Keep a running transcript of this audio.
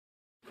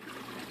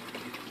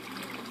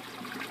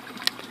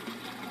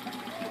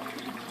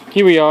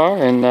Here we are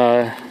in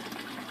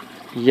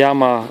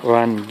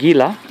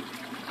Yamarangila,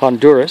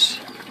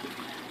 Honduras,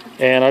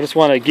 and I just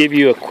want to give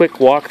you a quick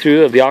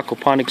walkthrough of the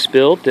aquaponics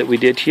build that we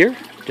did here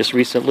just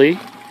recently,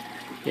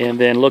 and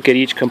then look at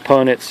each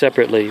component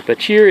separately.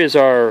 But here is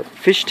our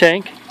fish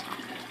tank.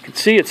 You can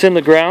see it's in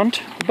the ground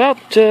about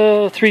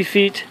 3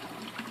 feet,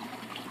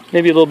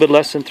 maybe a little bit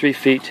less than 3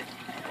 feet.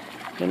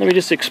 And let me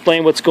just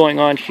explain what's going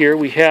on here.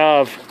 We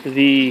have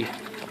the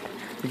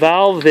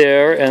valve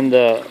there and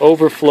the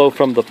overflow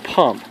from the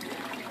pump.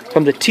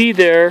 From the T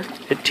there,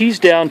 it tees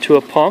down to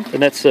a pump,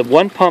 and that's a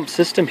one pump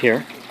system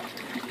here.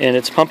 And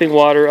it's pumping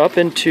water up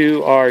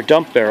into our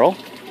dump barrel,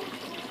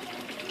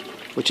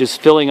 which is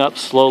filling up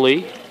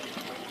slowly.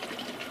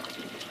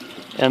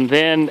 And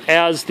then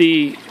as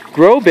the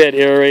grow bed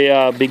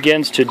area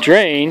begins to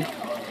drain,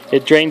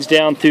 it drains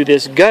down through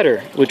this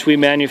gutter, which we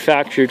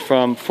manufactured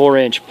from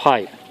 4-inch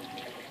pipe.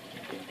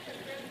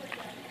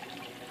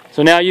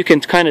 So now you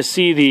can kind of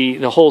see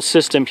the whole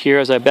system here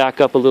as I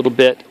back up a little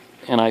bit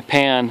and I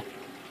pan.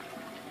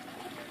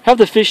 Have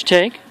the fish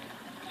tank,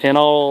 and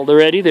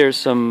already there's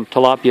some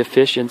tilapia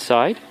fish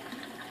inside,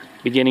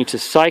 beginning to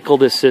cycle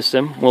this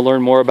system. We'll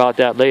learn more about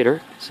that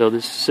later. So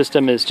this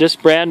system is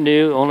just brand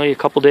new, only a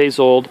couple days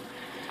old.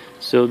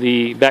 So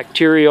the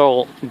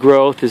bacterial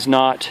growth is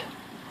not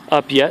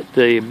up yet,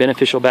 the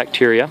beneficial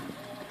bacteria.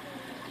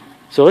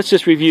 So let's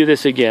just review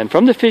this again.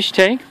 From the fish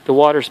tank, the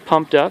water's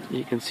pumped up.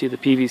 You can see the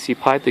PVC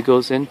pipe that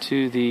goes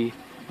into the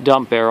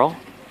dump barrel.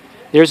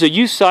 There's a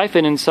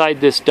U-siphon inside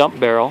this dump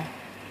barrel.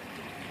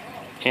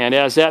 And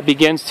as that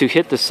begins to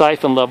hit the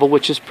siphon level,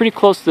 which is pretty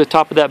close to the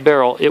top of that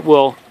barrel, it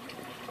will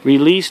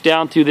release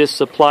down through this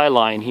supply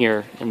line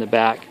here in the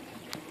back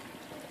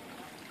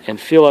and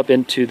fill up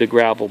into the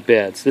gravel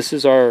beds. This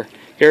is our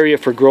area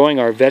for growing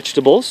our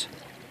vegetables.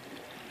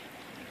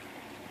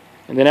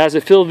 And then as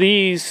it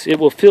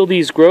will fill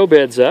these grow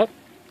beds up.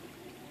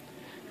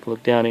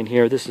 Look down in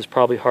here, this is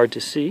probably hard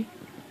to see,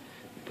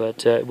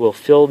 but it will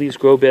fill these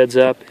grow beds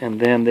up, and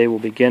then they will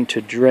begin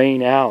to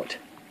drain out.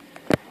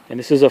 And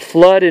this is a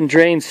flood and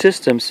drain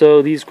system,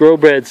 so these grow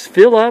beds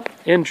fill up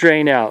and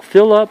drain out,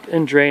 fill up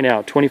and drain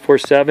out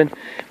 24/7.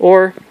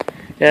 Or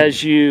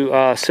as you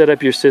set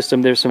up your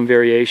system, there's some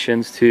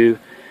variations to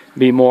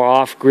be more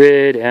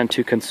off-grid and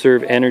to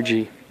conserve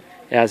energy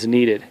as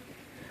needed.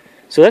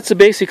 So that's the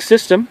basic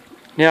system.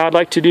 Now I'd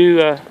like to do,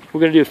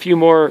 we're going to do a few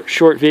more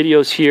short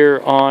videos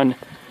here on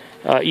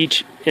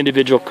each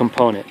individual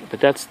component. But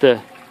that's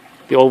the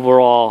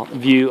overall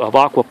view of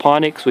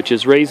aquaponics, which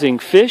is raising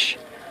fish.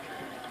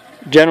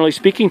 Generally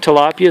speaking,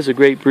 tilapia is a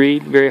great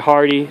breed, very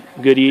hardy,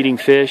 good eating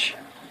fish.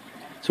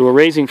 So we're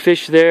raising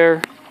fish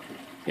there,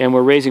 and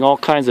we're raising all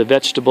kinds of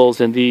vegetables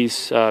in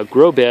these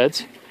grow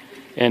beds.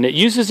 And it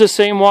uses the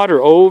same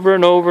water over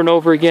and over and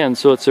over again.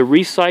 So it's a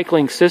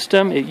recycling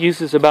system. It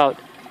uses about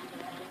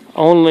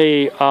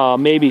only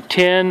maybe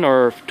 10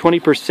 or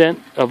 20%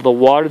 of the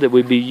water that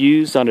would be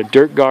used on a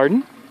dirt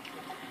garden.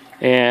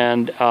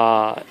 And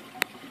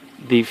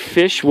the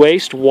fish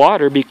waste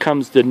water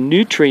becomes the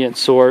nutrient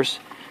source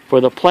for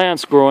the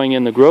plants growing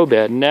in the grow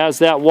bed. And as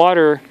that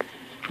water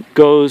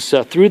goes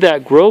through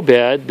that grow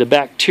bed, the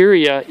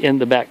bacteria in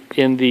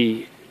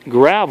the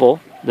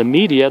gravel, the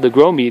media, the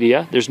grow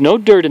media, there's no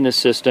dirt in the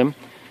system,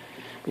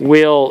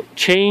 will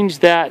change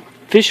that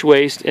fish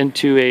waste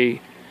into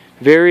a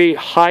very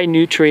high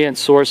nutrient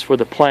source for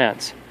the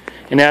plants.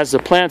 And as the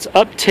plants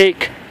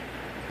uptake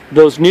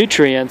those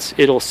nutrients,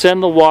 it'll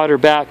send the water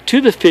back to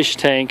the fish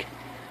tank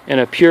in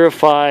a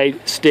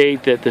purified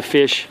state that the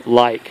fish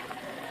like.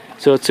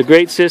 So it's a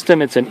great system.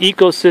 It's an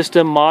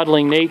ecosystem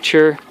modeling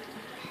nature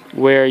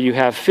where you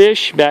have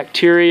fish,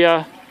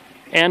 bacteria,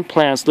 and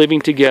plants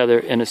living together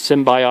in a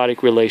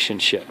symbiotic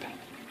relationship.